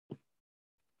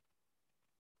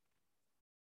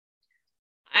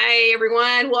Hi,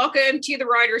 everyone. Welcome to the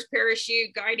Writer's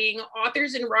Parachute, guiding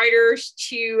authors and writers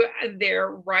to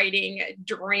their writing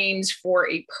dreams for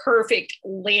a perfect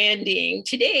landing.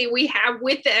 Today, we have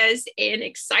with us an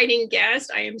exciting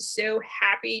guest. I am so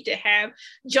happy to have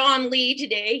John Lee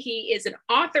today. He is an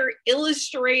author,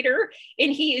 illustrator,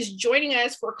 and he is joining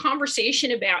us for a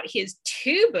conversation about his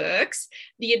two books,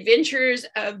 The Adventures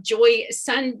of Joy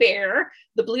Sunbear,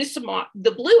 The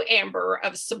Blue Amber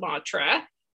of Sumatra,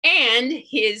 and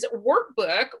his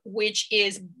workbook, which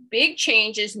is Big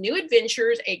Changes, New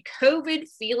Adventures, a COVID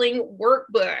Feeling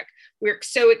Workbook. We're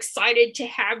so excited to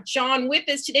have John with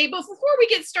us today. But before we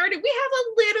get started, we have a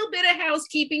little bit of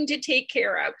housekeeping to take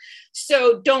care of.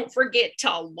 So don't forget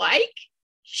to like,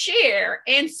 share,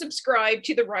 and subscribe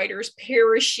to the Writer's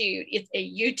Parachute. It's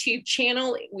a YouTube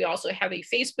channel. We also have a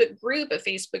Facebook group, a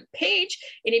Facebook page.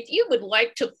 And if you would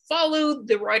like to follow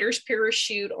the Writer's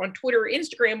Parachute on Twitter,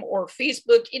 Instagram, or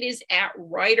Facebook, it is at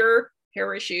Writer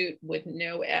Parachute with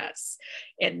no S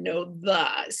and no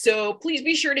the. So please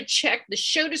be sure to check the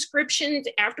show descriptions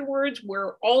afterwards,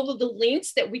 where all of the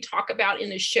links that we talk about in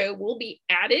the show will be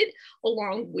added,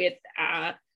 along with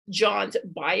John's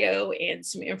bio and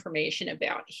some information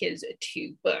about his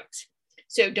two books.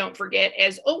 So don't forget,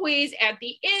 as always, at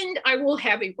the end, I will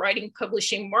have a writing,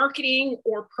 publishing, marketing,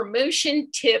 or promotion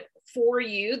tip for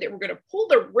you that we're going to pull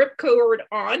the ripcord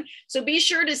on. So be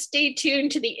sure to stay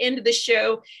tuned to the end of the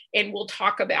show and we'll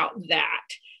talk about that.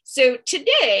 So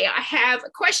today I have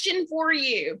a question for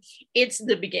you. It's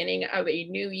the beginning of a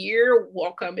new year.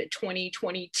 Welcome to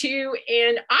 2022.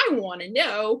 And I want to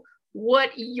know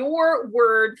what your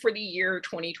word for the year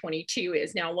 2022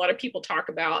 is. Now, a lot of people talk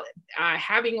about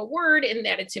having a word and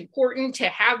that it's important to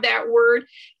have that word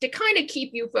to kind of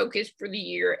keep you focused for the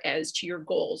year as to your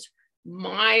goals.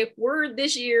 My word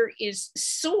this year is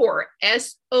soar,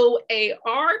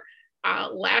 S-O-A-R.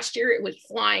 Last year it was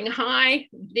flying high.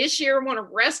 This year I want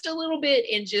to rest a little bit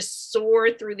and just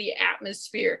soar through the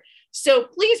atmosphere. So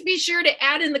please be sure to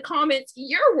add in the comments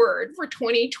your word for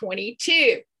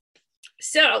 2022.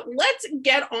 So let's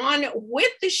get on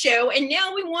with the show. And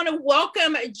now we want to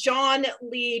welcome John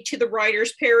Lee to the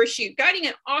Writer's Parachute, guiding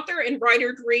an author and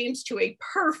writer dreams to a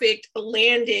perfect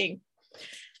landing.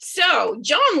 So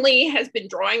John Lee has been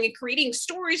drawing and creating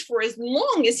stories for as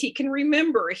long as he can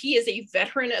remember. He is a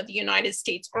veteran of the United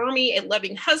States Army, a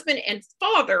loving husband and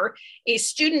father, a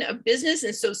student of business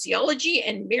and sociology,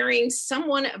 and marrying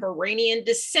someone of Iranian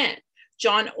descent.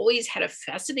 John always had a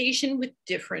fascination with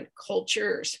different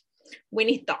cultures. When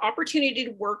the opportunity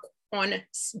to work on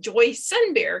Joy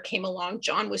Sunbear came along,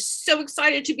 John was so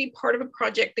excited to be part of a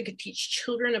project that could teach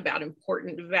children about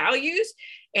important values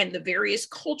and the various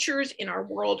cultures in our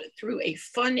world through a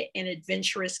fun and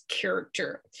adventurous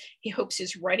character. He hopes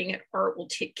his writing and art will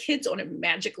take kids on a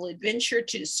magical adventure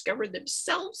to discover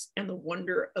themselves and the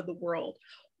wonder of the world.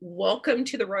 Welcome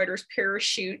to the Writer's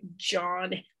Parachute,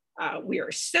 John. We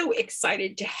are so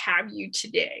excited to have you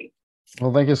today.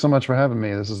 Well, thank you so much for having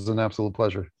me. This is an absolute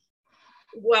pleasure.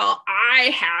 Well, I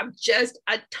have just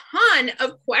a ton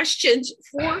of questions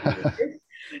for you.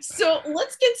 So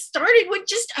let's get started with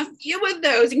just a few of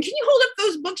those. And can you hold up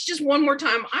those books just one more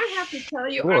time? I have to tell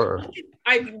you, Sure.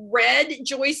 I've read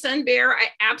Joy Sunbear. I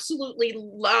absolutely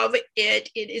love it.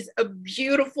 It is a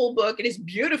beautiful book. It is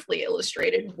beautifully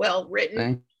illustrated, well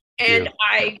written. And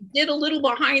I did a little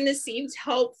behind the scenes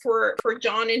help for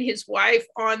John and his wife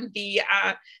on the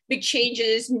Big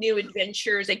Changes, New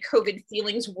Adventures, a COVID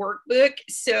Feelings workbook.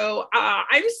 So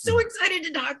I'm so excited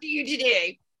to talk to you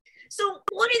today. So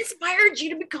what inspired you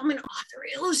to become an author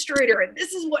illustrator? And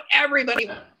this is what everybody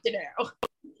wants to know.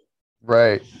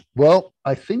 Right. Well,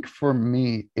 I think for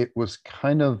me, it was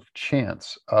kind of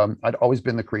chance. I'd always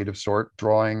been the creative sort,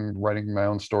 drawing, writing my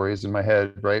own stories in my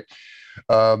head, right?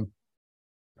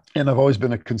 And I've always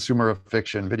been a consumer of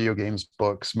fiction, video games,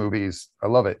 books, movies. I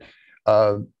love it.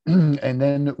 And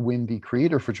then when the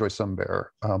creator for Joy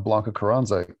Sunbear, Blanca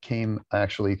Carranza, came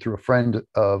actually through a friend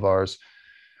of ours,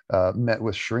 met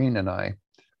with Shireen and I,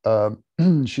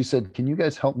 she said, can you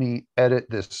guys help me edit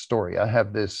this story? I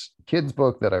have this kid's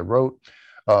book that I wrote.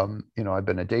 I've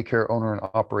been a daycare owner and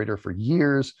operator for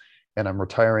years, and I'm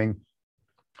retiring.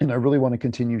 And I really want to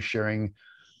continue sharing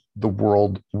the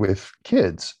world with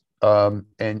kids.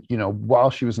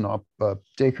 While she was a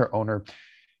daycare owner,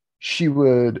 she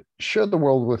would share the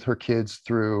world with her kids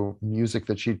through music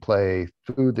that she'd play,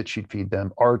 food that she'd feed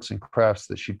them, arts and crafts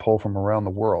that she'd pull from around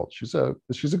the world. She's a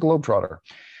globetrotter.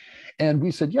 And we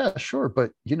said, yeah, sure.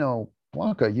 But,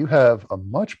 Blanca, you have a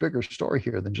much bigger story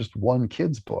here than just one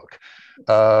kid's book.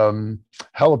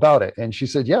 How about it? And she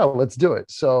said, yeah, let's do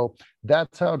it. So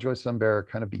that's how Joyce Sunbear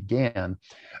kind of began.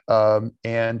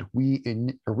 And we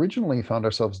originally found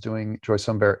ourselves doing Joyce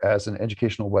Sunbear as an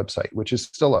educational website, which is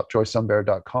still up,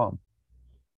 joycesunbear.com.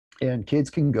 And kids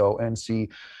can go and see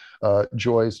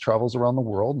Joy's travels around the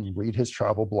world and read his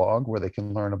travel blog, where they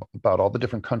can learn about all the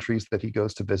different countries that he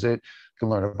goes to visit, can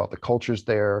learn about the cultures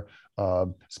there,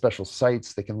 special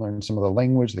sites. They can learn some of the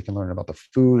language. They can learn about the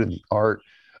food and the art.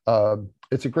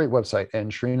 It's a great website.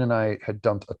 And Shireen and I had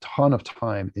dumped a ton of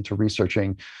time into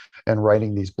researching and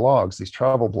writing these blogs, these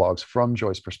travel blogs from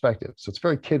Joy's perspective. So it's a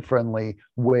very kid-friendly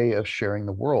way of sharing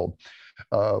the world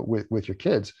with your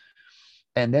kids.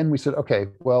 And then we said, okay,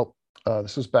 well,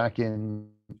 this was back in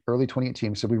early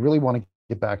 2018. So we really want to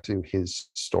get back to his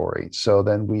story. So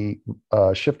then we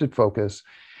shifted focus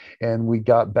and we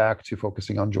got back to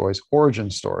focusing on Joy's origin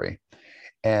story.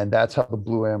 And that's how the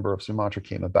Blue Amber of Sumatra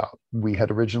came about. We had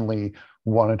originally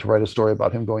wanted to write a story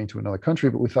about him going to another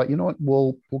country, but we thought, you know what,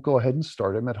 we'll go ahead and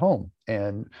start him at home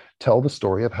and tell the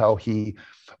story of how he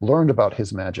learned about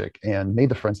his magic and made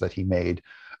the friends that he made.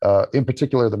 In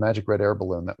particular, the magic red air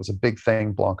balloon. That was a big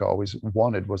thing Blanca always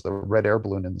wanted, was the red air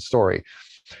balloon in the story.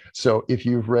 So if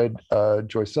you've read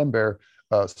Joyce Sunbear,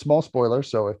 small spoiler,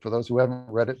 so if, for those who haven't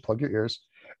read it, plug your ears.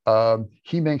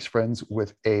 He makes friends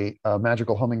with a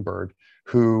magical hummingbird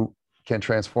who can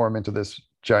transform into this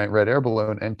giant red air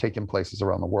balloon and take him places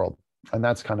around the world. And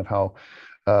that's kind of how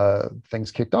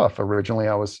things kicked off. Originally,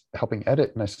 I was helping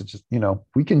edit, and I said, just,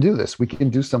 we can do this. We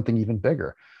can do something even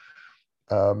bigger.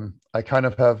 I kind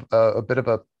of have a bit of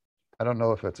I don't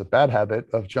know if it's a bad habit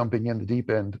of jumping in the deep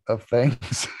end of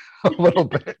things a little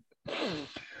bit.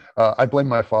 I blame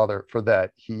my father for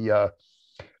that.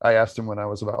 I asked him when I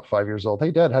was about 5 years old,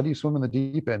 "Hey, Dad, how do you swim in the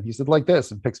deep end?" He said, "Like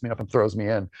this," and picks me up and throws me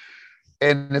in.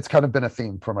 And it's kind of been a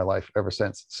theme for my life ever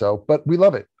since. So, but we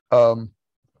love it. I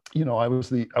was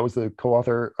the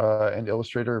co-author and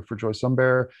illustrator for Joyce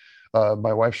Sunbear.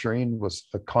 My wife Shireen was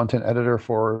the content editor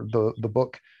for the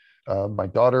book. My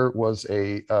daughter was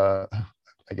I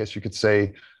guess you could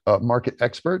say, market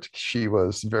expert. She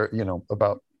was very,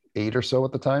 about 8 or so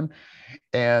at the time.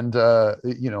 And,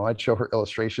 I'd show her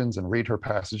illustrations and read her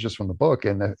passages from the book.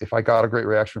 And if I got a great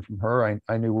reaction from her,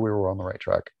 I knew we were on the right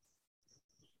track.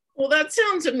 Well, that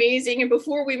sounds amazing. And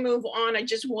before we move on, I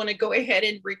just want to go ahead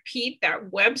and repeat that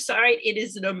website. It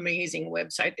is an amazing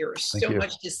website. There is so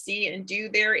much to see and do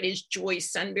there. It is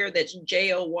Joyce Sunbear. That's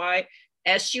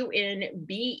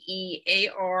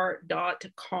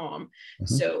JoySunbear.com. Mm-hmm.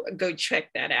 So go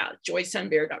check that out,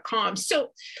 joysunbear.com.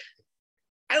 So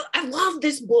I love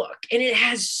this book, and it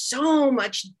has so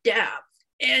much depth.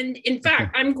 And in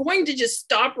fact, I'm going to just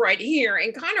stop right here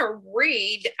and kind of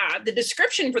read the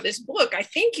description for this book. I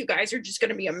think you guys are just going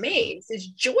to be amazed. As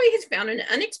Joy has found an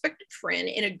unexpected friend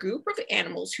in a group of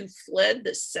animals who fled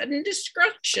the sudden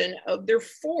destruction of their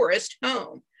forest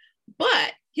home.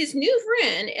 But his new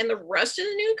friend and the rest of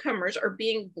the newcomers are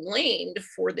being blamed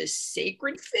for the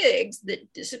sacred figs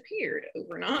that disappeared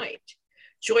overnight.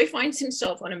 Joy finds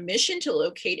himself on a mission to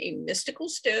locate a mystical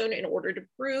stone in order to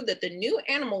prove that the new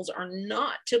animals are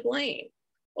not to blame.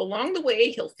 Along the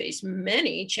way, he'll face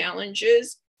many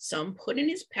challenges, some put in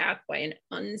his path by an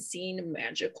unseen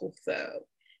magical foe.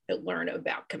 He'll learn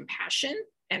about compassion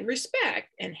and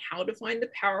respect and how to find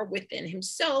the power within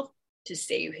himself to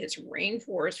save his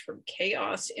rainforest from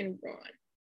chaos and ruin.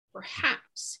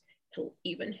 Perhaps he'll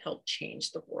even help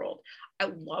change the world. I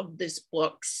love this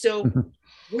book. So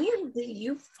where do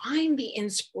you find the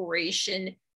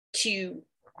inspiration to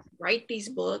write these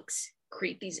books,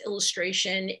 create these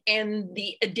illustrations, and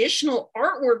the additional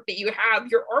artwork that you have?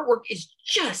 Your artwork is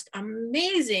just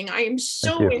amazing. I am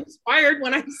so inspired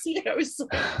when I see it.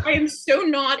 I am so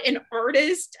not an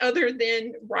artist other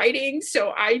than writing.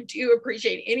 So I do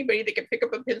appreciate anybody that can pick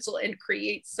up a pencil and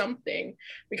create something,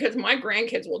 because my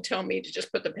grandkids will tell me to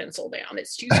just put the pencil down.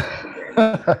 It's too you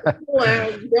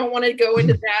don't want to go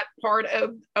into that part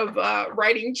of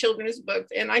writing children's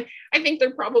books. And I think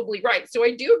they're probably right. So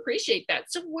I do appreciate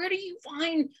that. So where do you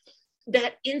find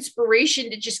that inspiration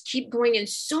to just keep going in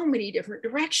so many different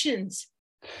directions?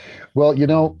 Well,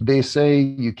 they say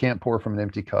you can't pour from an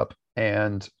empty cup,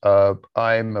 and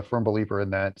I'm a firm believer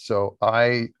in that. So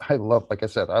I love, like I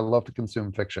said, I love to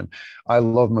consume fiction. I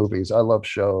love movies. I love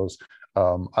shows.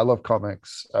 I love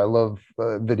comics. I love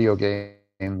video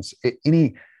games.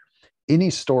 Any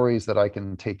stories that I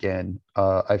can take in,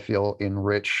 I feel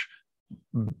enrich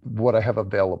what I have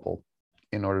available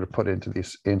in order to put into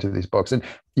these books. And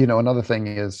another thing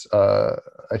is, I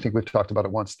think we've talked about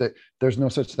it once, that there's no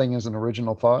such thing as an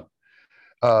original thought.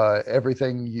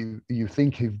 Everything you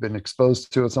think you've been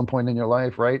exposed to at some point in your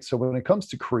life, right? So when it comes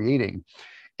to creating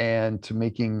and to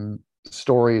making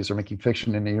stories or making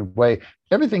fiction in any way,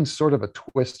 everything's sort of a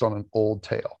twist on an old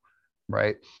tale,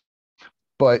 right?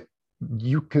 But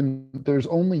there's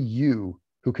only you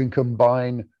who can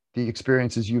combine the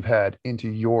experiences you've had into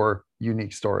your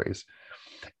unique stories.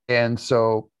 And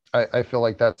so I feel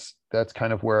like that's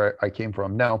kind of where I came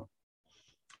from. Now,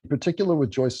 in particular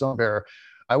with Joyce Bear,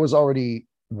 I was already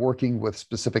working with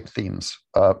specific themes,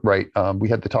 right? We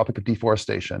had the topic of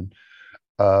deforestation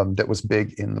that was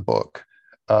big in the book.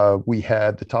 We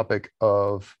had the topic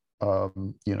of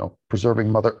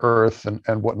preserving Mother Earth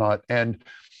and whatnot, and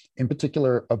in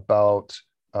particular about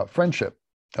friendship,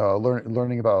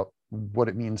 learning about what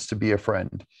it means to be a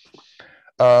friend.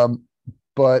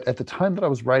 But at the time that I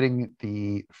was writing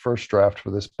the first draft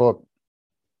for this book,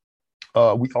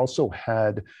 we also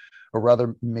had a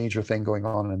rather major thing going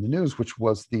on in the news, which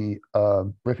was the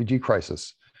refugee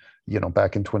crisis,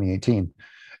 back in 2018.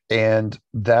 And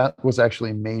that was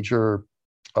actually a major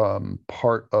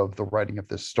part of the writing of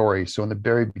this story. So in the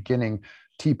very beginning,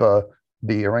 Tipa,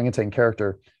 the orangutan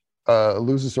character,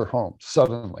 loses her home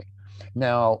suddenly.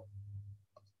 Now,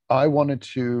 I wanted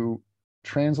to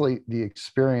translate the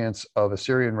experience of a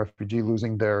Syrian refugee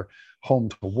losing their home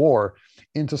to war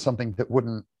into something that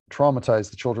wouldn't traumatize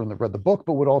the children that read the book,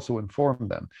 but would also inform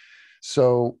them.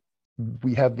 So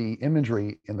we have the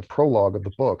imagery in the prologue of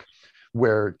the book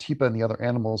where Tipa and the other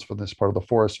animals from this part of the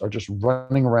forest are just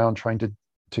running around trying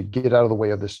to get out of the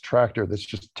way of this tractor that's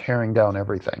just tearing down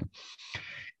everything.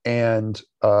 And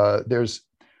there's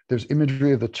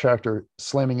imagery of the tractor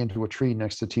slamming into a tree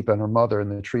next to Tipa and her mother,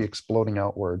 and the tree exploding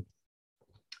outward.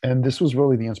 And this was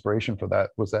really the inspiration for that,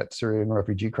 was that Syrian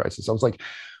refugee crisis. I was like,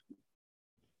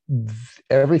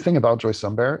 everything about Joyce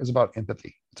Bear is about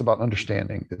empathy. It's about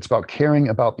understanding. It's about caring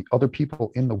about the other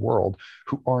people in the world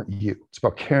who aren't you. It's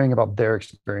about caring about their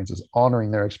experiences,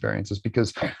 honoring their experiences,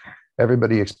 because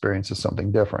everybody experiences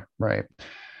something different, right?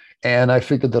 And I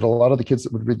figured that a lot of the kids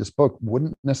that would read this book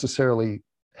wouldn't necessarily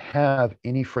have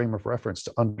any frame of reference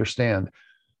to understand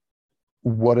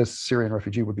what a Syrian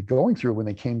refugee would be going through when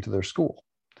they came to their school.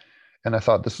 And I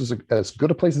thought this was as good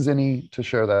a place as any to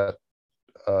share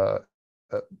that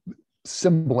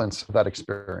semblance of that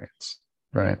experience,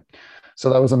 right?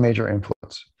 So that was a major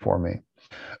influence for me.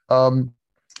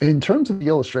 In terms of the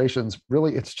illustrations,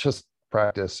 really, it's just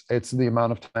practice. It's the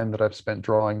amount of time that I've spent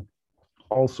drawing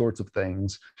all sorts of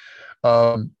things.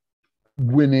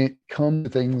 When it comes to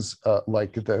things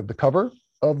like the cover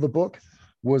of the book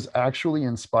was actually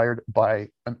inspired by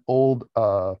an old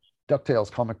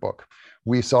DuckTales comic book.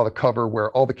 We saw the cover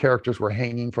where all the characters were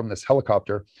hanging from this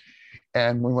helicopter.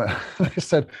 And we went, I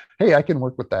said, hey, I can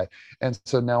work with that. And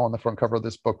so now on the front cover of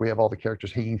this book, we have all the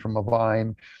characters hanging from a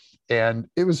vine. And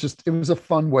it was a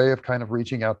fun way of kind of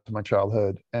reaching out to my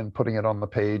childhood and putting it on the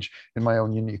page in my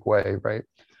own unique way, right?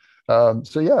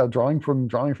 So yeah, drawing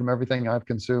from everything I've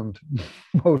consumed,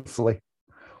 mostly.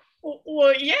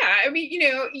 Well, yeah. I mean,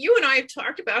 you and I have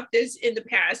talked about this in the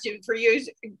past. And for years,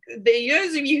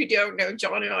 those of you who don't know,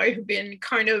 John and I have been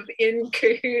kind of in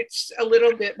cahoots a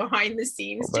little bit behind the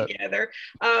scenes together.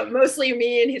 Mostly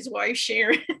me and his wife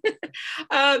Sharon.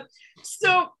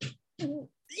 So,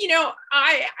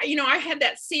 I had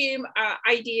that same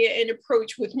idea and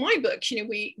approach with my books.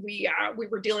 We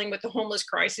were dealing with the homeless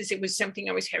crisis. It was something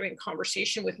I was having a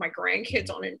conversation with my grandkids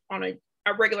on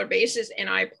a regular basis, and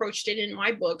I approached it in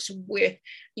my books with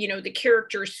the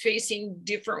characters facing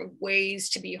different ways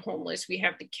to be homeless. We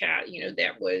have the cat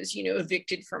that was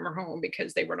evicted from her home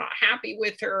because they were not happy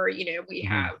with her. We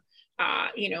have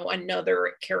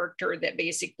another character that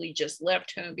basically just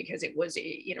left home because it was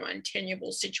a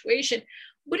untenable situation.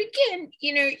 But again,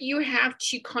 you have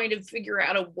to kind of figure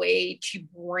out a way to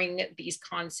bring these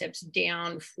concepts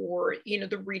down for,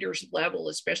 the reader's level,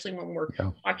 especially when we're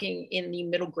talking in the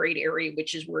middle grade area,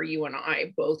 which is where you and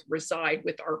I both reside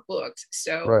with our books.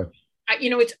 So, right.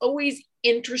 It's always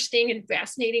interesting and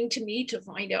fascinating to me to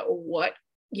find out what,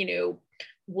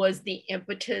 was the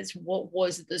impetus, what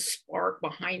was the spark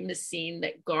behind the scene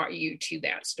that got you to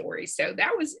that story. So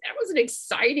that was an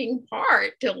exciting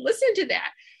part to listen to that.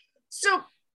 So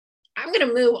I'm going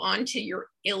to move on to your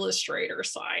illustrator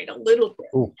side a little bit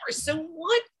more. So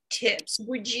what tips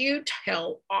would you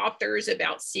tell authors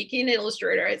about seeking an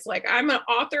illustrator? It's like, I'm an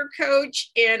author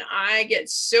coach and I get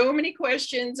so many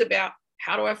questions about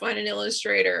how do I find an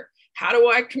illustrator? How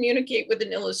do I communicate with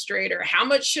an illustrator? How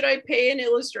much should I pay an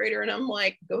illustrator? And I'm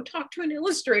like, go talk to an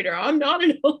illustrator. I'm not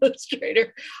an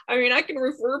illustrator. I mean, I can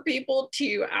refer people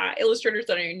to illustrators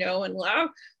that I know and love.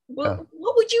 What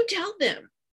would you tell them?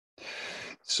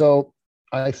 So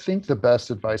I think the best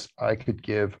advice I could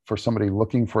give for somebody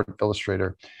looking for an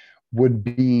illustrator would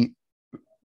be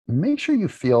make sure you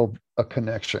feel a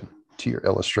connection to your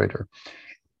illustrator.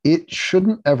 It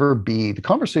shouldn't ever be, the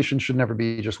conversation should never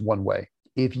be just one way.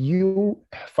 If you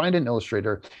find an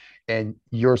illustrator and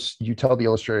you tell the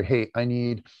illustrator, hey, I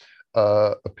need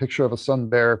a picture of a sun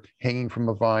bear hanging from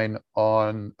a vine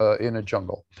on in a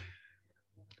jungle,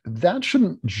 that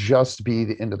shouldn't just be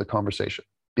the end of the conversation,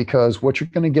 because what you're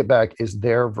going to get back is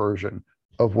their version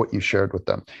of what you shared with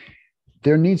them.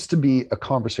 There needs to be a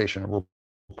conversation, a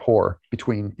rapport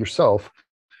between yourself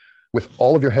with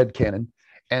all of your headcanon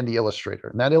and the illustrator.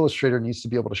 And that illustrator needs to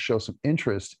be able to show some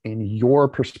interest in your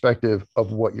perspective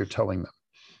of what you're telling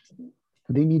them.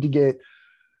 They need to get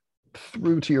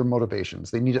through to your motivations.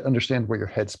 They need to understand where your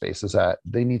headspace is at.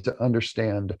 They need to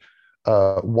understand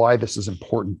why this is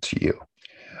important to you.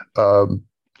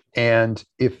 And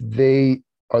if they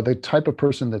are the type of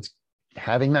person that's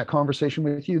having that conversation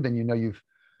with you, then you know you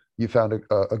found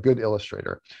a good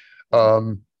illustrator.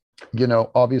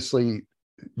 Obviously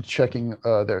checking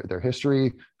their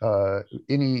history.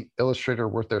 Any illustrator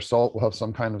worth their salt will have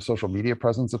some kind of social media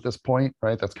presence at this point,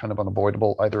 right? That's kind of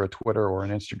unavoidable, either a Twitter or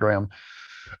an Instagram,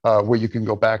 where you can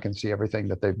go back and see everything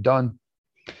that they've done.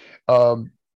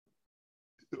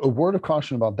 A word of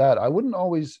caution about that: I wouldn't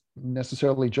always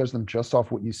necessarily judge them just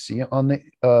off what you see on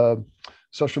the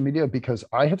social media, because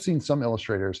I have seen some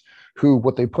illustrators who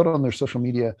what they put on their social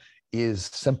media is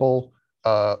simple,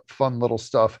 fun little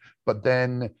stuff, but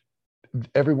then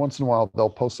every once in a while they'll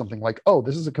post something like, oh,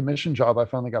 this is a commission job I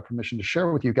finally got permission to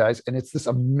share with you guys, and it's this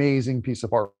amazing piece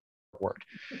of artwork,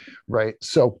 right?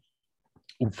 So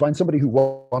find somebody who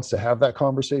wants to have that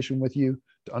conversation with you,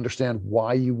 to understand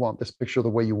why you want this picture the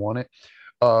way you want it.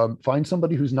 Find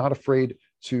somebody who's not afraid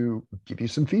to give you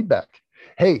some feedback.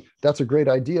 Hey, that's a great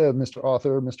idea, Mr.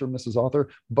 Author, Mr. and Mrs. Author,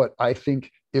 but I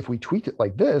think if we tweak it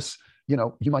like this,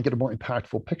 you might get a more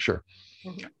impactful picture.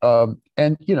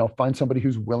 And find somebody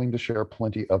who's willing to share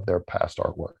plenty of their past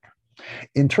artwork.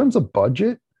 In terms of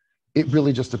budget, it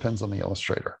really just depends on the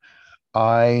illustrator.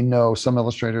 I know some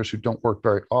illustrators who don't work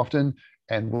very often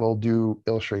and will do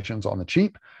illustrations on the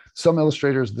cheap. Some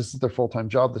illustrators, this is their full-time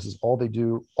job. This is all they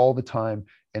do all the time.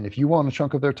 And if you want a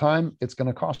chunk of their time, it's going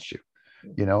to cost you.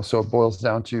 So it boils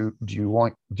down to, do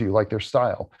you like their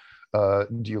style?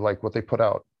 Do you like what they put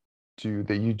out? Do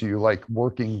you like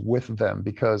working with them?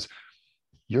 Because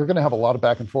you're going to have a lot of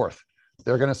back and forth.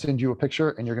 They're going to send you a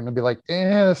picture and you're going to be like,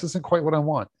 this isn't quite what I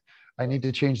want. I need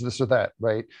to change this or that,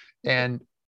 right? And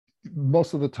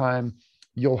most of the time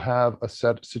you'll have a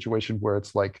set situation where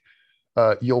it's like,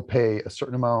 you'll pay a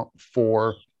certain amount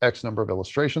for X number of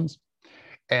illustrations,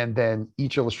 and then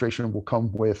each illustration will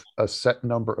come with a set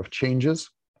number of changes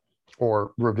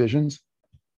or revisions.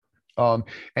 And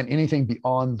anything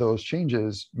beyond those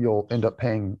changes, you'll end up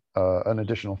paying an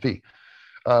additional fee.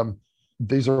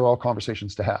 These are all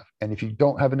conversations to have. And if you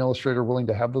don't have an illustrator willing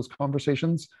to have those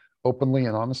conversations openly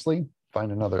and honestly,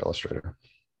 find another illustrator.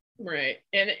 Right.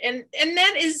 And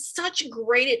that is such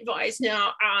great advice.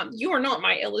 Now, you are not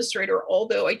my illustrator,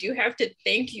 although I do have to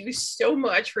thank you so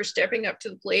much for stepping up to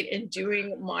the plate and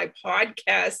doing my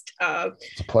podcast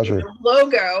it's a pleasure.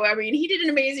 Logo. I mean, he did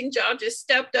an amazing job, just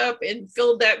stepped up and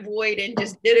filled that void and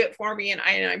just did it for me. And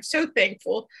I'm so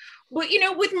thankful. But,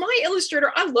 with my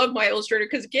illustrator, I love my illustrator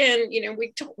because, again,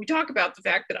 we talk about the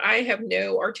fact that I have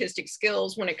no artistic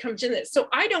skills when it comes to this. So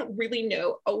I don't really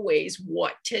know always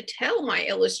what to tell my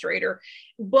illustrator.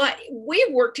 But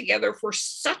we've worked together for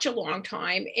such a long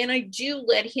time, and I do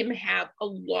let him have a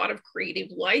lot of creative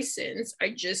license. I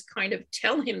just kind of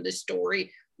tell him the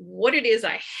story, what it is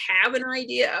I have an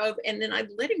idea of, and then I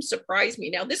let him surprise me.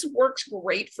 Now, this works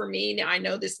great for me. Now, I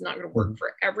know this is not going to work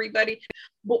for everybody,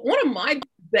 but one of my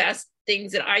best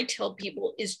things that I tell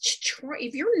people is to try,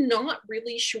 if you're not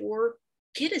really sure,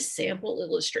 get a sample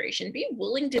illustration. Be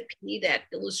willing to pay that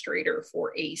illustrator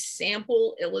for a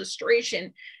sample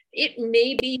illustration. It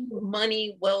may be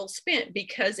money well spent,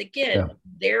 because, again,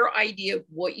 their idea of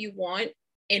what you want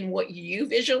and what you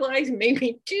visualize may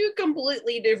be two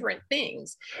completely different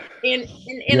things. And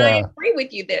I agree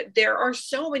with you that there are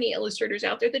so many illustrators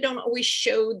out there that don't always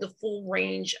show the full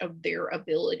range of their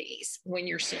abilities when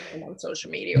you're seeing them on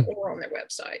social media or on their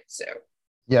website. So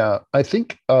yeah, I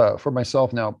think for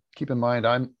myself now, keep in mind,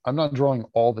 I'm not drawing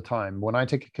all the time. When I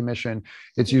take a commission,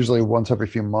 it's usually once every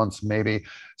few months, maybe.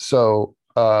 So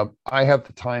I have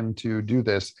the time to do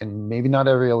this, and maybe not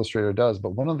every illustrator does, but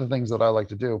one of the things that I like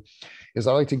to do is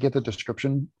I like to get the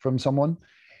description from someone,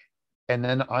 and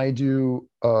then I do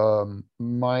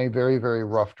my very, very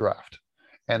rough draft,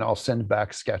 and I'll send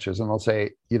back sketches, and I'll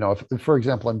say, if, for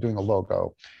example, I'm doing a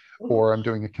logo or I'm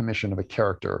doing a commission of a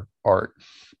character art,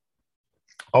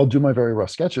 I'll do my very rough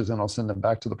sketches and I'll send them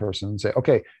back to the person and say,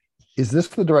 okay, is this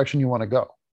the direction you want to go?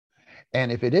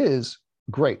 And if it is,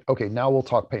 great. Okay, now we'll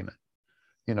talk payment.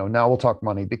 Now we'll talk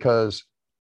money, because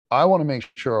I want to make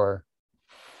sure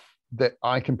that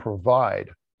I can provide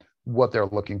what they're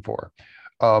looking for.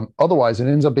 Otherwise, it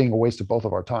ends up being a waste of both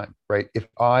of our time, right? If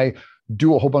I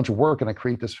do a whole bunch of work and I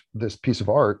create this piece of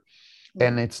art,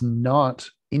 and it's not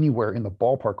anywhere in the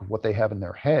ballpark of what they have in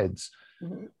their heads,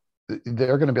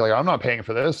 they're going to be like, I'm not paying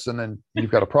for this. And then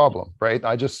you've got a problem, right?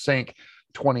 I just sank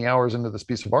 20 hours into this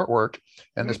piece of artwork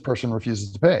and this person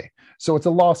refuses to pay. So it's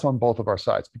a loss on both of our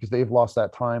sides, because they've lost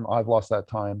that time, I've lost that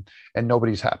time, and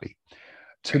nobody's happy.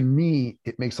 To me,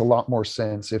 it makes a lot more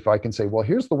sense if I can say, well,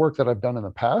 here's the work that I've done in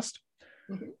the past.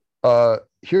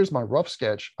 Here's my rough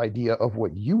sketch idea of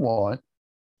what you want.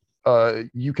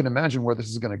 You can imagine where this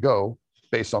is going to go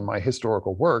based on my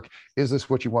historical work. Is this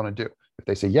what you want to do? If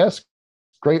they say yes,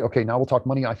 great. Okay, now we'll talk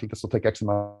money. I think this will take X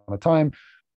amount of time.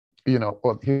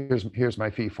 Well, here's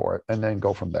my fee for it, and then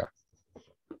go from there.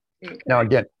 Okay. Now,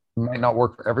 again, it might not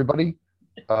work for everybody,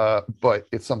 but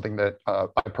it's something that I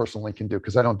personally can do,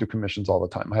 because I don't do commissions all the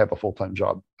time. I have a full-time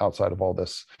job outside of all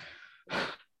this.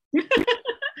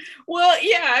 Well,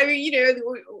 yeah, I mean,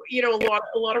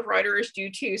 a lot of writers do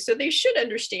too, so they should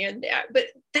understand that. But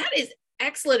that is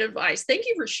excellent advice. Thank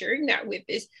you for sharing that with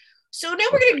us. So now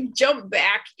we're going to jump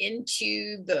back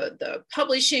into the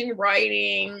publishing,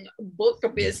 writing, book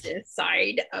business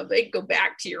side of it. Go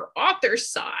back to your author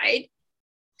side.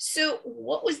 So,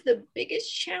 what was the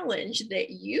biggest challenge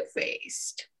that you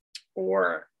faced,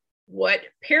 or what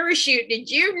parachute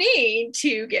did you need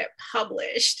to get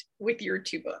published with your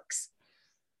 2 books?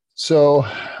 So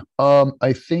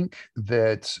I think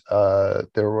that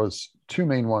there was 2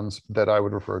 main ones that I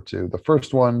would refer to. The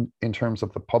first one, in terms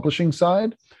of the publishing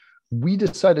side, we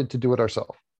decided to do it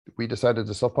ourselves. We decided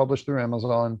to self-publish through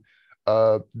Amazon.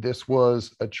 This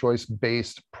was a choice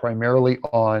based primarily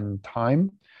on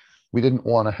time. We didn't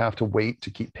want to have to wait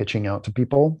to keep pitching out to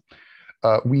people.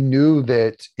 We knew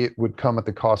that it would come at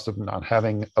the cost of not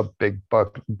having a big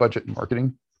budget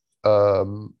marketing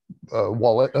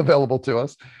wallet available to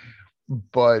us.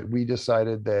 But we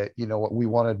decided that, what, we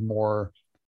wanted more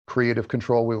creative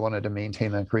control. We wanted to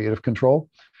maintain that creative control.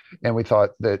 And we thought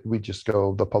that we'd just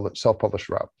go the self-published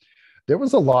route. There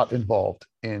was a lot involved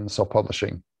in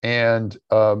self-publishing, and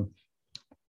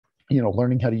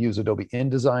learning how to use Adobe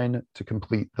InDesign to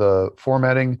complete the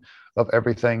formatting of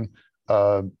everything,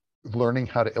 learning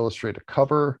how to illustrate a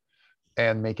cover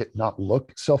and make it not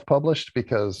look self-published,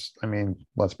 because, I mean,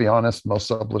 let's be honest, most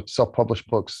self-published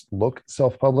books look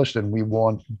self-published, and we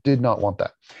did not want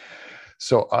that.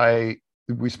 So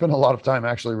we spent a lot of time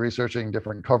actually researching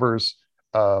different covers,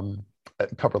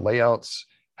 cover layouts,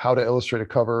 how to illustrate a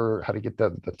cover, how to get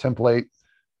the template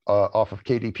off of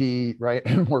KDP, right,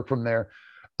 and work from there.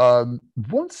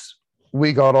 Once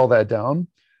we got all that down,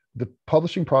 the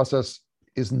publishing process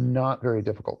is not very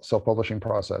difficult. Self-publishing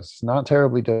process, not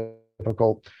terribly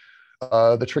difficult.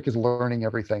 The trick is learning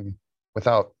everything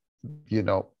without,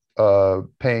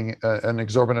 paying an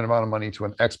exorbitant amount of money to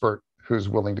an expert who's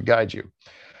willing to guide you.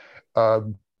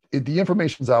 The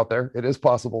information's out there. It is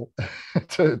possible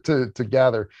to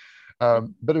gather,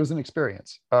 but it was an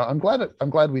experience. I'm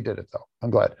glad we did it, though.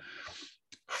 I'm glad.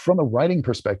 From a writing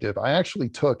perspective, I actually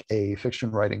took a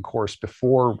fiction writing course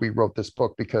before we wrote this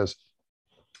book, because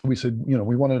we said,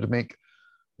 we wanted to make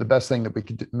the best thing that we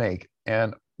could make.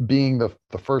 And being the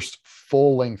first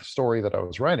full-length story that I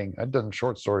was writing, I'd done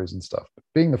short stories and stuff, but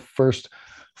being the first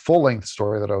full-length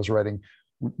story that I was writing,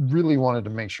 really wanted to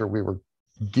make sure we were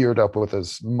geared up with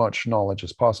as much knowledge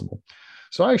as possible.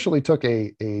 So I actually took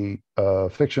a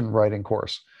fiction writing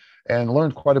course and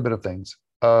learned quite a bit of things.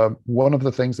 One of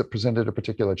the things that presented a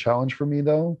particular challenge for me,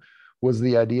 though, was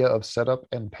the idea of setup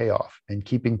and payoff and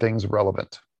keeping things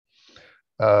relevant.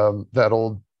 That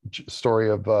old story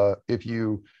of if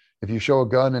you show a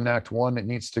gun in Act 1, it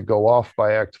needs to go off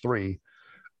by Act 3.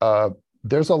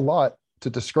 There's a lot to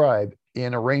describe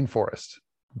in a rainforest,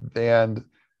 and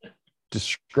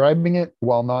describing it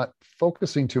while not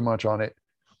focusing too much on it,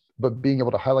 but being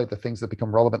able to highlight the things that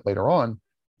become relevant later on,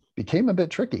 became a bit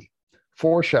tricky.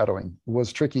 Foreshadowing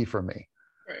was tricky for me.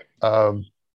 Right.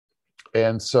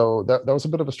 And so that was a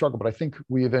bit of a struggle, but I think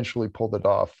we eventually pulled it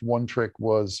off. One trick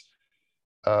was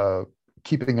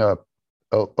keeping a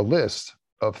list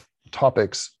of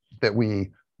topics that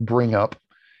we bring up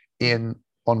on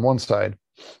one side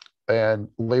and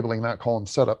labeling that column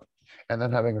setup, and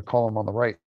then having a column on the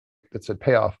right that said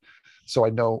payoff. So I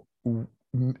know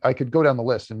I could go down the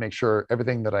list and make sure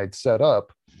everything that I'd set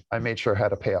up, I made sure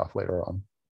had a payoff later on.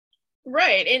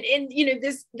 Right. And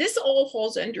this all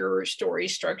falls under story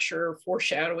structure,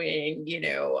 foreshadowing,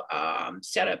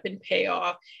 setup and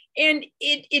payoff. And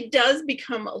it does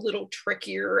become a little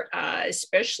trickier,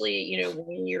 especially, you know,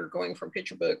 when you're going from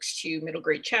picture books to middle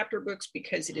grade chapter books,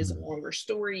 because it is a longer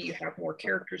story. You have more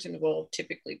characters involved.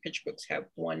 Typically, picture books have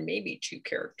one, maybe two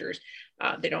characters.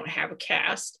 They don't have a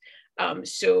cast.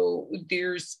 So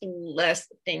there's less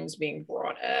things being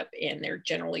brought up, and they're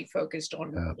generally focused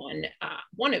on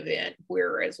one event,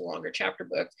 whereas longer chapter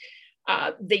books,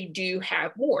 they do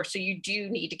have more. So you do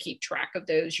need to keep track of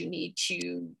those. You need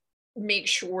to make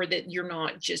sure that you're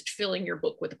not just filling your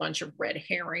book with a bunch of red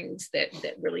herrings that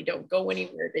really don't go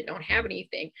anywhere, that don't have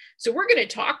anything. So we're going to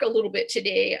talk a little bit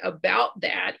today about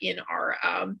that in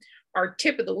our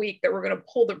tip of the week that we're going to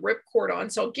pull the ripcord on.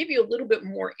 So I'll give you a little bit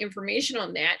more information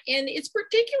on that. And it's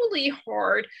particularly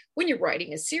hard when you're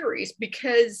writing a series,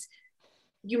 because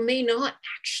you may not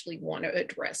actually want to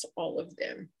address all of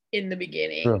them in the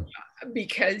beginning. Sure.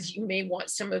 Because you may want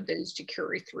some of those to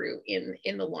carry through in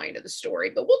the line of the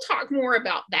story, but we'll talk more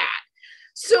about that.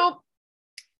 So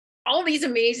all these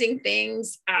amazing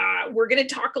things, we're going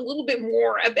to talk a little bit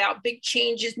more about Big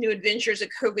Changes, New Adventures, a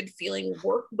COVID Feeling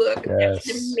workbook. Yes. That's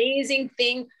an amazing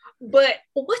thing. But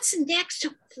what's next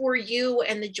for you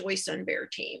and the Joy Sunbear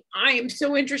team? I am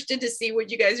so interested to see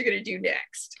what you guys are going to do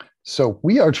next. So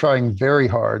we are trying very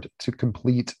hard to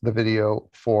complete the video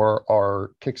for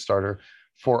our Kickstarter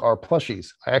for our plushies.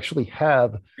 I actually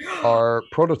have our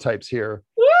prototypes here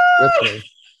with me.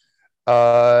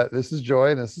 This is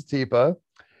Joy and this is Teepa.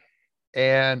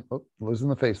 And losing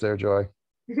the face there, Joy.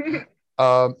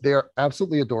 They are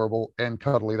absolutely adorable and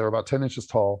cuddly. They're about 10 inches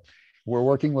tall. We're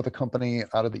working with a company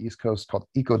out of the East Coast called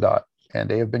EcoDot, and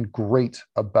they have been great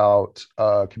about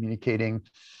communicating.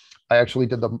 I actually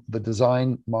did the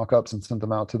design mock-ups and sent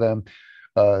them out to them.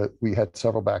 We had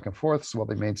several back and forths while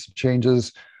they made some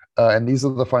changes. And these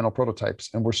are the final prototypes.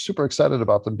 And we're super excited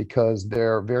about them because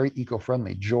they're very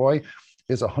eco-friendly. Joy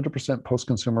is 100%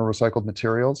 post-consumer recycled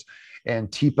materials, and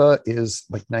Teepa is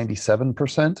like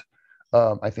 97%.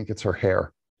 I think it's her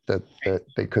hair that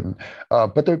they couldn't.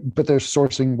 But they're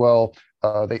sourcing well.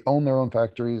 They own their own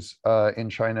factories in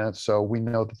China, so we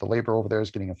know that the labor over there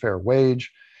is getting a fair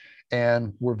wage,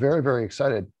 and we're very, very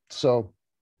excited. So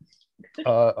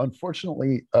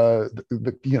unfortunately,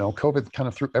 COVID kind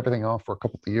of threw everything off for a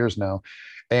couple of years now,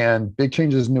 and Big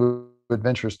Changes, New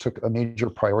Adventures took a major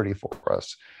priority for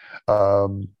us.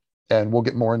 And we'll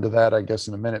get more into that, I guess,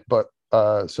 in a minute. But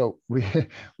so we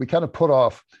kind of put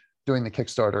off doing the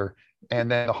Kickstarter,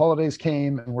 and then the holidays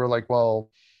came, and we're like, well,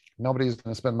 nobody's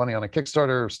going to spend money on a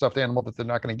Kickstarter stuffed animal that they're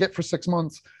not going to get for 6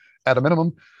 months at a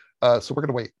minimum. So we're going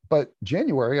to wait. But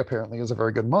January apparently is a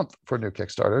very good month for new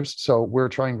Kickstarters. So we're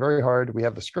trying very hard. We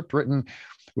have the script written.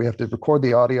 We have to record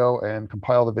the audio and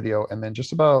compile the video, and then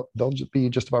they'll be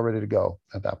just about ready to go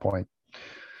at that point.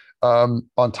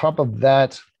 On top of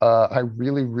that, I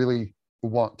really, really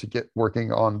want to get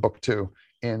working on book 2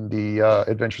 in the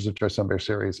Adventures of Joy Sunbear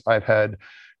series. I've had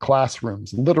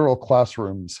literal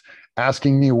classrooms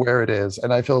asking me where it is.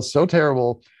 And I feel so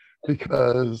terrible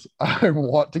because I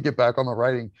want to get back on the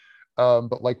writing.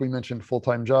 But like we mentioned,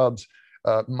 full-time jobs,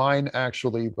 mine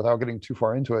actually, without getting too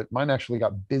far into it, mine actually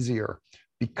got busier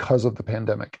because of the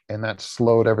pandemic, and that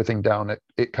slowed everything down.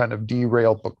 It kind of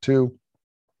derailed book 2.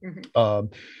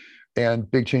 Mm-hmm. And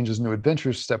Big Changes, New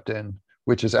Adventures stepped in,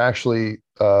 which is actually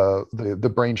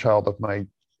the brainchild of my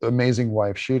amazing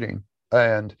wife, Shooting.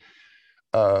 And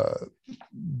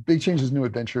Big Changes, New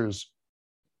Adventures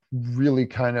really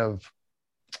kind of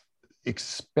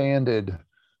expanded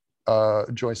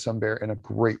Joy Sunbear in a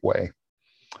great way.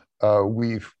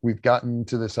 We've gotten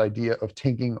to this idea of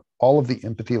taking all of the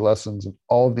empathy lessons and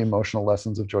all of the emotional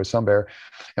lessons of Joy Sunbear,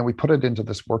 and we put it into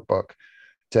this workbook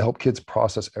to help kids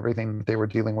process everything that they were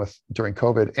dealing with during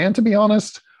COVID. And to be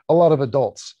honest, a lot of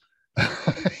adults.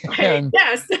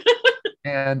 Yes.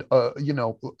 And,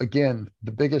 again,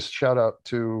 the biggest shout out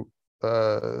to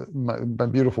my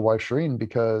beautiful wife, Shireen,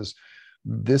 because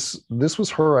this was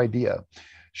her idea.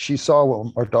 She saw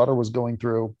what our daughter was going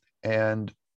through,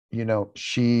 and,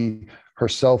 she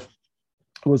herself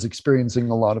was experiencing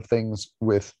a lot of things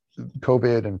with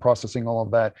COVID and processing all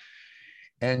of that.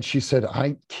 And she said,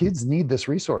 kids need this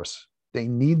resource. They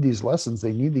need these lessons.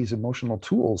 They need these emotional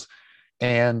tools,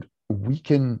 and we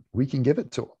can give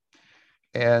it to them.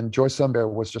 And Joy Sunbear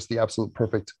was just the absolute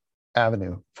perfect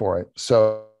avenue for it.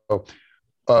 So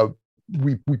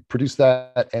we produced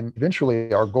that, and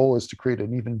eventually our goal is to create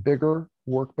an even bigger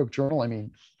workbook journal. I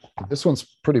mean, this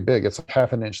one's pretty big. It's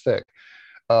half an inch thick,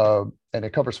 and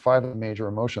it covers 5 of the major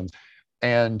emotions.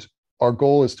 And our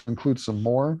goal is to include some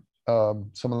more.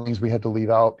 Some of the things we had to leave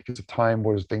out because of time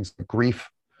was things like grief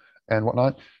and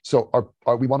whatnot. So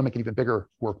we want to make an even bigger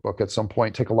workbook at some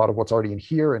point, take a lot of what's already in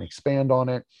here and expand on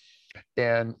it,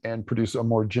 and produce a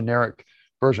more generic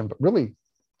version. But really,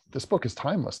 this book is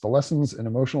timeless. The lessons and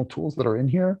emotional tools that are in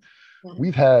here,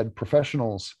 we've had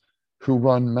professionals who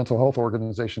run mental health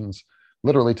organizations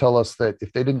literally tell us that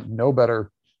if they didn't know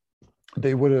better,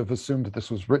 they would have assumed that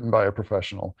this was written by a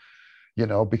professional,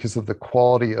 because of the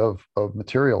quality of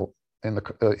material in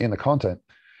the content.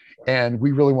 And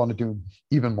we really want to do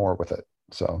even more with it.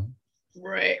 So.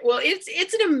 Right. Well,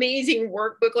 it's an amazing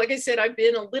workbook. Like I said, I've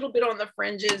been a little bit on the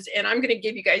fringes, and I'm going to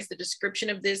give you guys the description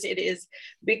of this. It is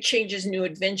Big Changes, New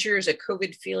Adventures, a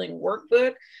COVID feeling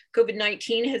workbook.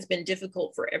 COVID-19 has been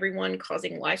difficult for everyone,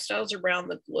 causing lifestyles around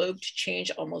the globe to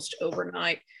change almost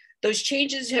overnight. Those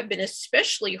changes have been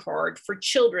especially hard for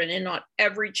children, and not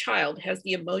every child has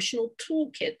the emotional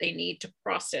toolkit they need to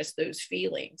process those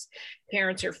feelings.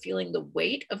 Parents are feeling the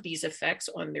weight of these effects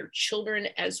on their children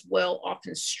as well,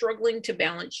 often struggling to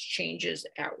balance changes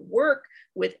at work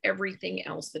with everything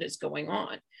else that is going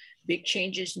on. Big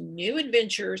Changes, New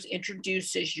Adventures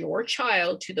introduces your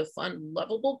child to the fun,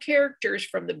 lovable characters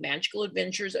from the magical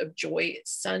adventures of Joy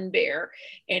Sunbear,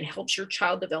 and helps your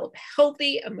child develop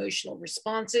healthy emotional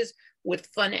responses with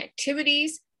fun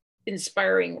activities,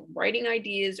 inspiring writing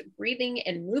ideas, breathing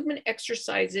and movement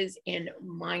exercises, and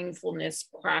mindfulness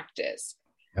practice.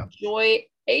 Yeah. Joy,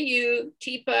 Au,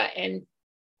 Tipa, and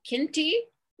Kinti,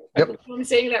 I believe I'm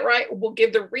saying that right, will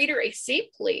give the reader a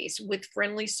safe place with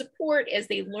friendly support as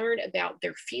they learn about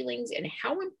their feelings and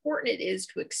how important it is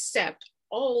to accept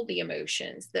all the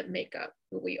emotions that make up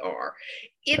who we are.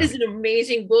 It is an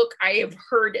amazing book. I have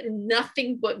heard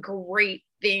nothing but great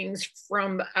things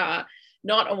from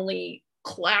not only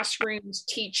classrooms,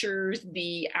 teachers,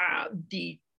 the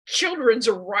children's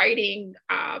writing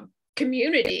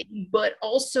community, but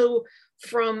also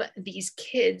from these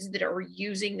kids that are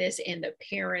using this, and the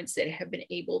parents that have been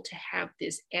able to have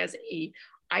this as a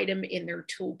item in their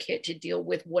toolkit to deal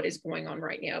with what is going on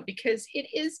right now, because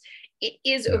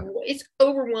it's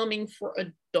overwhelming for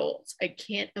adults. I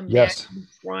can't imagine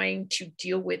trying to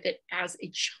deal with it as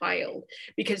a child,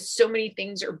 because so many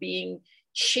things are being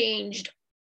changed.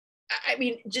 I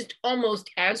mean, just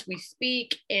almost as we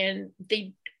speak, and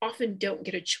they often don't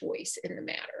get a choice in the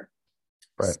matter.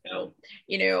 Right. So,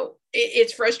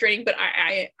 it's frustrating, but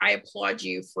I applaud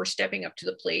you for stepping up to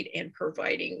the plate and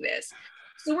providing this.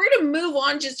 So we're going to move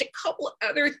on just a couple of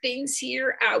other things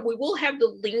here. We will have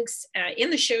the links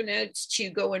in the show notes to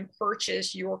go and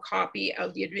purchase your copy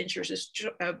of The Adventures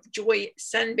of Joy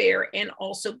Sunbear, and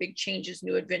also Big Changes,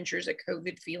 New Adventures, a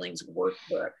COVID Feelings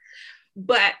workbook.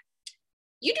 But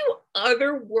you do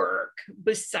other work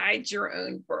besides your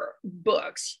own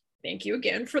books. Thank you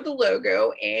again for the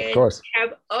logo, and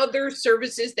have other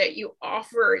services that you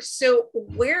offer. So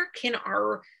where can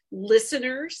our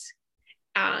listeners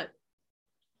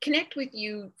connect with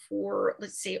you for,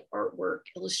 let's say, artwork,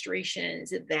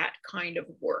 illustrations, that kind of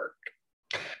work?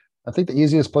 I think the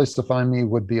easiest place to find me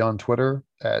would be on Twitter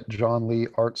at John Lee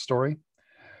Art Story.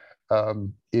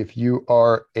 If you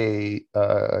are a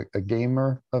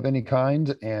gamer of any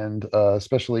kind, and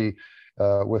especially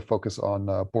with focus on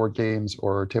board games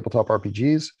or tabletop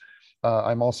RPGs,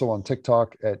 I'm also on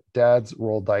TikTok at Dad's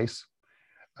Roll Dice.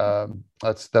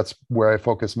 That's where I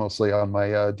focus mostly on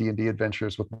my D&D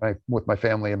adventures with my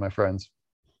family and my friends.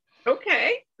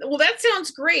 Okay. Well, that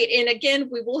sounds great. And again,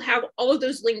 we will have all of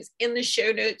those links in the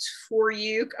show notes for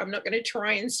you. I'm not going to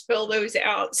try and spell those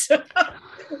out,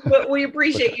 but we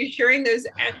appreciate you sharing those.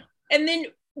 And then,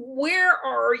 where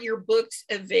are your books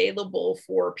available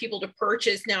for people to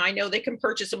purchase? Now, I know they can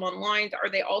purchase them online. Are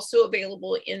they also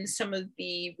available in some of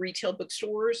the retail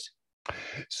bookstores?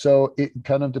 So it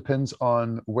kind of depends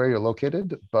on where you're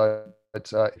located, but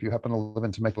if you happen to live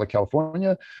in Temecula,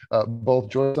 California, both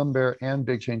Joy Sunbear and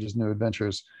Big Changes, New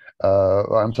Adventures,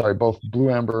 both Blue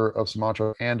Amber of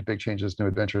Sumatra and Big Changes, New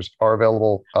Adventures are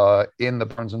available in the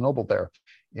Barnes & Noble there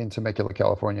in Temecula,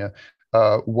 California.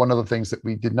 One of the things that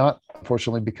we did not,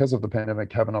 unfortunately, because of the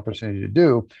pandemic, have an opportunity to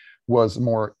do was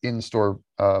more in-store,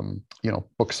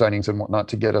 book signings and whatnot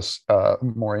to get us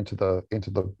more into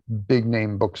the big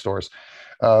name bookstores.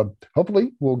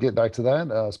 Hopefully, we'll get back to that,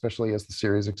 especially as the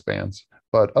series expands.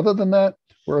 But other than that,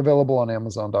 we're available on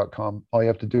Amazon.com. All you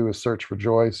have to do is search for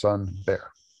Joy Sunbear.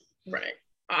 Right.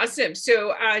 Awesome.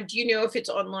 So do you know if it's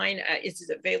online? Is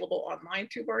it available online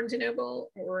through Barnes &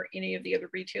 Noble or any of the other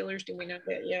retailers? Do we know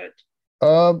that yet?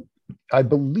 I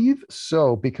believe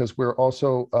so, because we're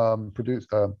also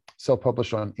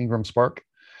self-published on Ingram Spark,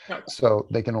 so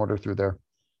they can order through there.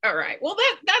 All right. Well,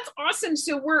 that's awesome.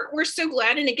 So we're so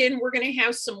glad. And again, we're going to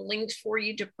have some links for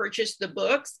you to purchase the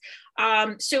books.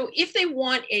 So if they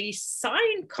want a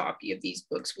signed copy of these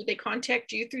books, would they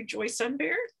contact you through Joy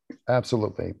Sunbear?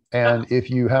 Absolutely. And if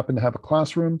you happen to have a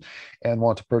classroom and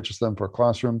want to purchase them for a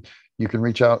classroom, you can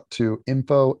reach out to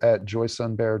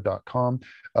info@joysunbear.com.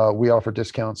 We offer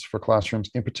discounts for classrooms,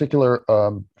 in particular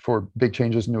for Big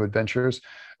Changes, New Adventures.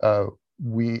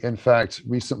 We, in fact,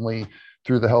 recently,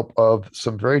 through the help of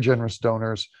some very generous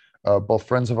donors, both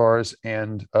friends of ours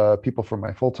and people from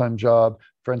my full-time job,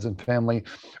 friends and family,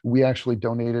 we actually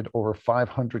donated over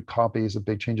 500 copies of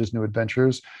Big Changes, New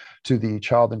Adventures to the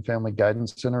Child and Family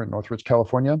Guidance Center in Northridge,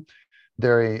 California.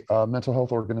 They're a mental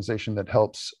health organization that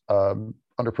helps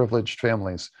underprivileged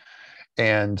families.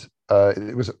 And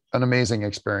it was an amazing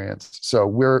experience. So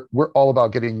we're all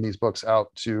about getting these books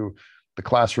out to the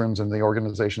classrooms and the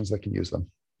organizations that can use them.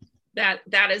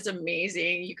 That is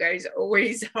amazing. You guys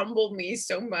always humble me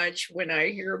so much when I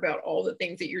hear about all the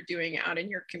things that you're doing out in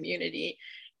your community,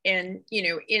 and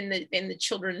in the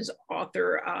children's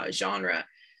author genre.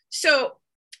 So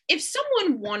if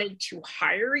someone wanted to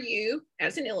hire you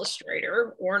as an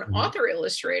illustrator or an author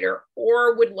illustrator,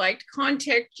 or would like to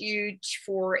contact you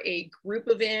for a group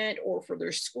event or for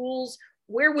their schools,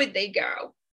 where would they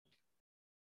go?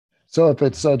 So if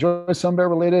it's Joy Sunbear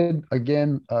related,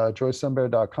 again,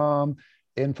 joysunbear.com,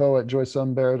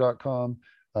 info@joysunbear.com.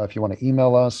 If you want to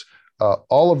email us,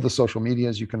 all of the social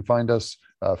medias, you can find us,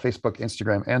 Facebook,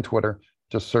 Instagram, and Twitter.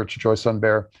 Just search Joy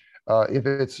Sunbear. If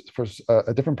it's for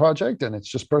a different project and it's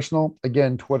just personal,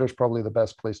 again, Twitter's probably the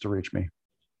best place to reach me.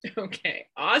 Okay,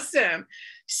 awesome.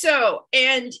 So,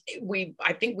 and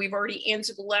I think we've already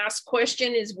answered the last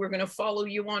question, is we're going to follow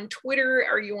you on Twitter.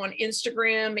 Are you on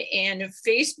Instagram and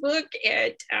Facebook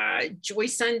at Joy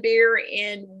Sunbear,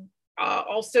 and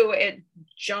also at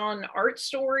John Art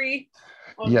Story?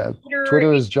 Yeah,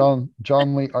 Twitter is John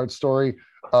Lee Art Story.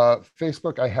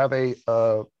 Facebook, I have a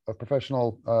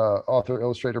professional author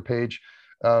illustrator page,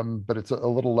 but it's a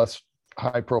little less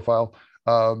high profile.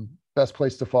 Best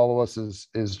place to follow us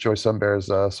is Joy Sunbear's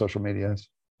social medias.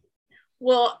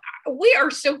 Well, we are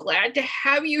so glad to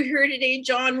have you here today,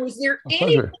 John. Was there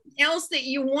anything else that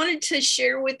you wanted to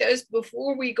share with us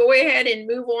before we go ahead and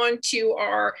move on to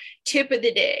our tip of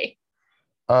the day?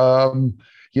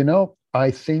 I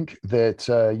think that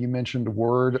you mentioned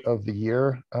word of the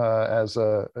year as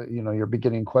your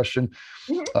beginning question.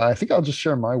 I think I'll just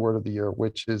share my word of the year,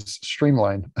 which is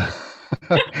streamline.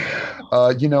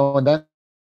 And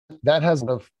that has a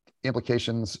lot of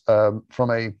implications from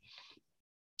a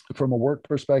work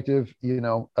perspective,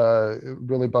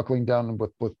 really buckling down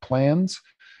with plans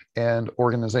and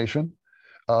organization,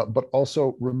 but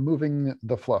also removing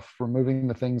the fluff, removing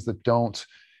the things that don't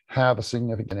have a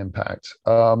significant impact.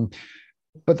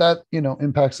 But that,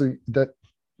 impacts that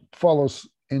follows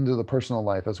into the personal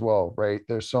life as well, right?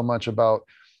 There's so much about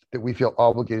that we feel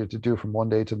obligated to do from one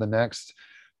day to the next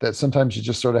that sometimes you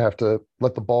just sort of have to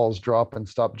let the balls drop and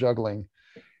stop juggling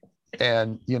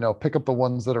and, pick up the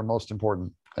ones that are most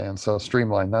important. And so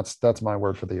streamline, that's my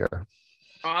word for the year.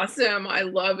 Awesome. I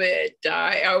love it.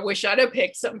 I wish I'd have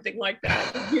picked something like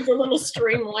that. There's a little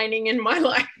streamlining in my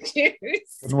life too.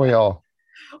 Wouldn't we all?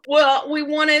 Well, we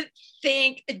want to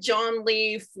thank John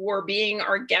Lee for being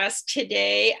our guest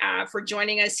today, for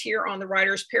joining us here on the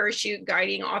Writer's Parachute,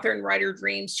 guiding author and writer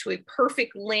dreams to a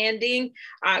perfect landing.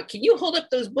 Can you hold up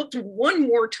those books one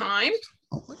more time?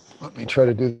 Let me try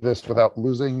to do this without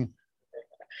losing.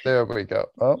 There we go.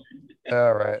 Oh,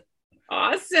 all right.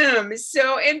 Awesome.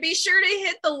 So, and be sure to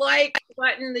hit the like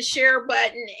button, the share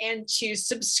button, and to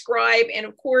subscribe. And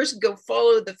of course, go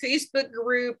follow the Facebook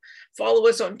group, follow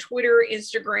us on Twitter,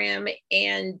 Instagram,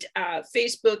 and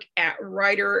Facebook at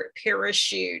Writer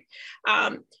Parachute.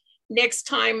 Next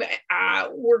time,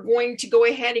 we're going to go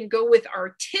ahead and go with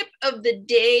our tip of the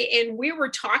day. And we were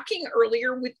talking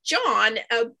earlier with John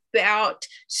about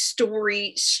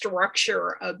story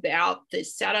structure, about the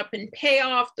setup and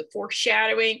payoff, the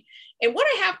foreshadowing. And what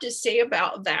I have to say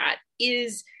about that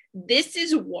is this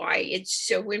is why it's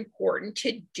so important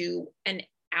to do an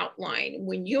outline.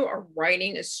 When you are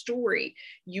writing a story,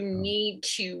 you need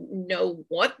to know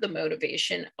what the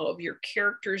motivation of your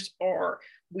characters are.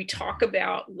 We talk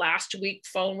about last week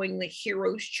following the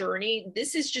hero's journey.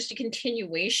 This is just a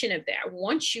continuation of that.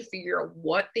 Once you figure out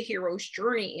what the hero's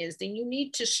journey is, then you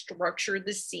need to structure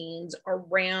the scenes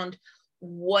around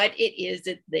what it is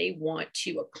that they want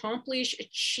to accomplish,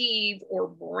 achieve, or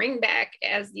bring back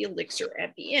as the elixir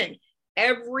at the end.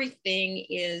 Everything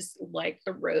is like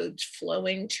the roads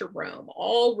flowing to Rome.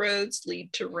 All roads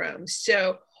lead to Rome.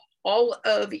 So all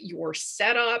of your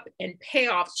setup and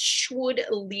payoffs should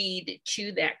lead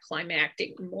to that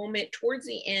climactic moment towards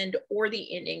the end or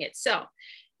the ending itself.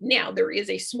 Now, there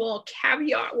is a small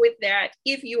caveat with that.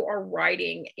 If you are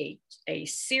writing a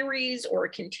series or a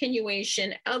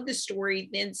continuation of the story,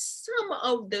 then some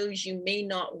of those you may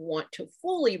not want to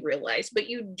fully realize, but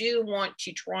you do want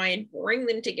to try and bring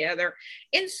them together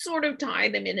and sort of tie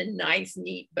them in a nice,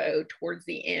 neat bow towards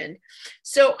the end.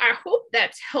 So I hope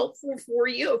that's helpful for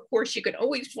you. Of course, you can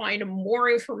always find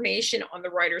more information on the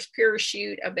Writer's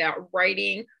Parachute about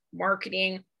writing,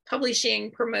 marketing, publishing,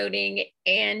 promoting,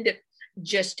 and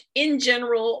just in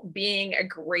general being a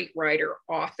great writer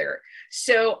author.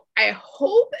 So I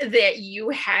hope that you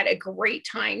had a great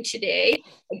time today.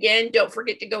 Again, don't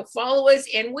forget to go follow us,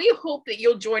 and we hope that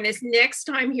you'll join us next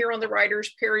time here on the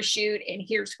Writer's Parachute. And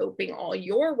here's hoping all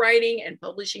your writing and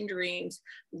publishing dreams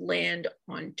land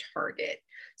on target.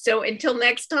 So until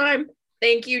next time,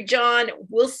 thank you, John.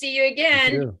 We'll see you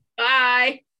again.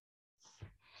 Bye.